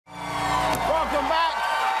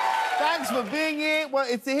Thanks for being here. Well,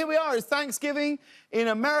 here we are. It's Thanksgiving in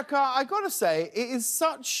America. I got to say, it is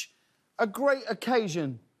such a great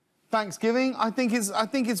occasion. Thanksgiving. I think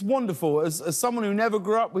it's wonderful. As someone who never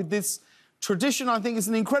grew up with this tradition, I think it's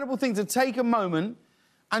an incredible thing to take a moment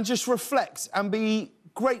and just reflect and be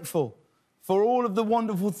grateful for all of the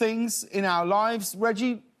wonderful things in our lives.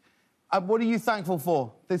 Reggie, what are you thankful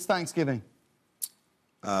for this Thanksgiving?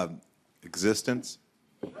 Existence.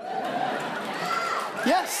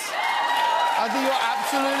 Yes, I think you're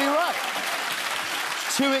absolutely right.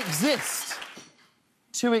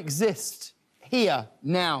 To exist here,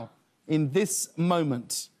 now, in this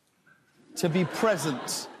moment, to be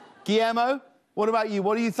present. Guillermo, what about you?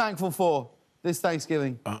 What are you thankful for this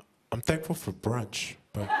Thanksgiving? I'm thankful for brunch,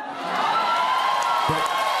 but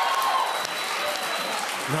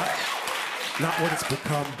not what it's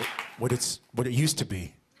become, but what it used to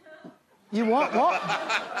be. You what? What?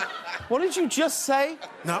 What did you just say?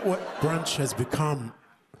 Not what brunch has become,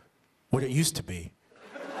 what it used to be.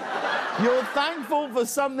 You're thankful for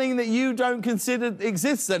something that you don't consider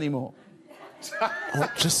exists anymore.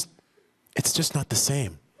 Well, it's just not the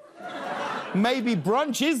same. Maybe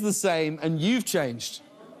brunch is the same and you've changed.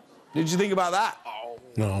 Did you think about that? Oh.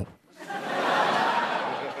 No.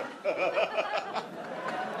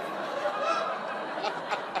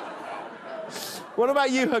 What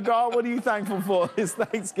about you, Hagar? What are you thankful for this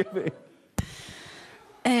Thanksgiving?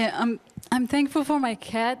 I'm thankful for my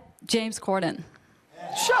cat, James Corden.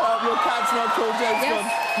 Shut up, your cat's not called James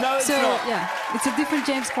Corden. No, it's not. Yeah, it's a different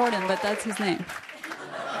James Corden, but that's his name.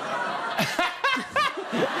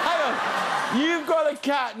 Hang on. You've got a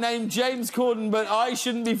cat named James Corden, but I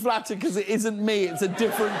shouldn't be flattered because it isn't me. It's a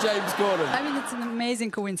different James Corden. I mean, it's an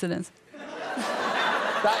amazing coincidence.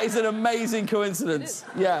 That is an amazing coincidence.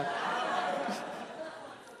 Yeah.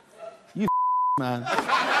 You man.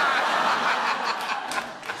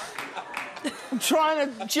 I'm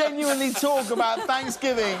trying to genuinely talk about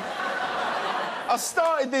Thanksgiving. I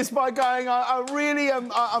started this by going, I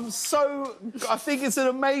think it's an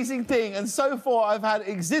amazing thing, and so far I've had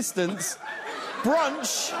existence,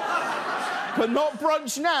 brunch, but not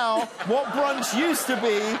brunch now, what brunch used to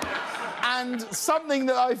be, and something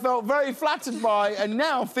that I felt very flattered by and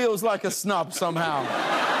now feels like a snub somehow.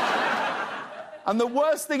 And the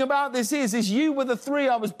worst thing about this is you were the three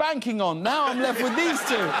I was banking on. Now I'm left with these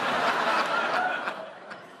two.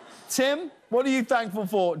 Tim, what are you thankful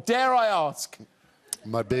for? Dare I ask?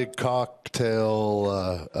 My big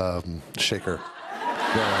cocktail shaker.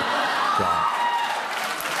 Yeah.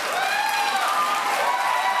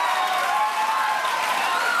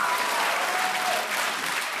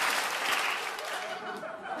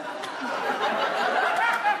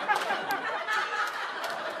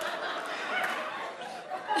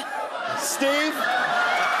 Steve?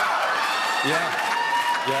 Yeah.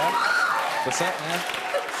 What's up, man?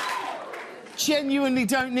 Genuinely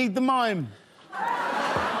don't need the mime.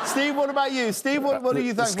 Steve, what about you? Steve, what are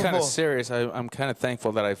you thankful for? It's kind of serious. I'm kind of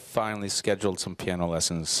thankful that I finally scheduled some piano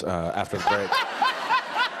lessons after the break.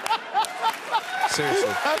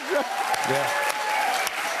 Seriously. Yeah.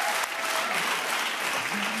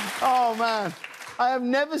 Oh, man. I have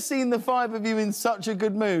never seen the five of you in such a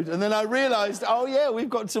good mood. And then I realised, oh, yeah,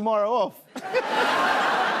 we've got tomorrow off.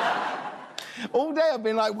 All day I've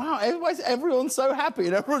been like, wow, everyone's so happy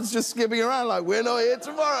and everyone's just skipping around like, we're not here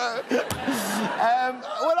tomorrow.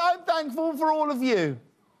 Well, I'm thankful for all of you.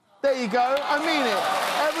 There you go. I mean it.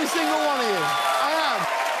 Every single one of you. I am.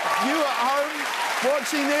 You at home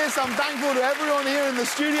watching this, I'm thankful to everyone here in the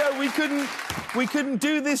studio. We couldn't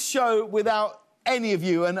do this show without any of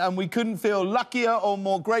you, and we couldn't feel luckier or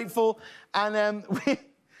more grateful. And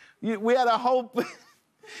we had a whole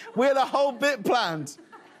bit planned.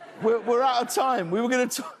 We're out of time. We were going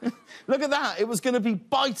to... Look at that. It was going to be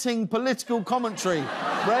biting political commentary.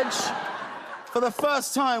 Reg, for the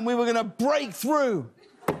first time, we were going to break through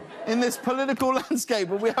in this political landscape,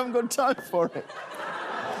 but we haven't got time for it.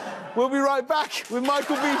 We'll be right back with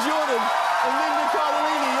Michael B. Jordan and Linda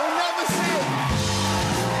Cardellini. You'll never see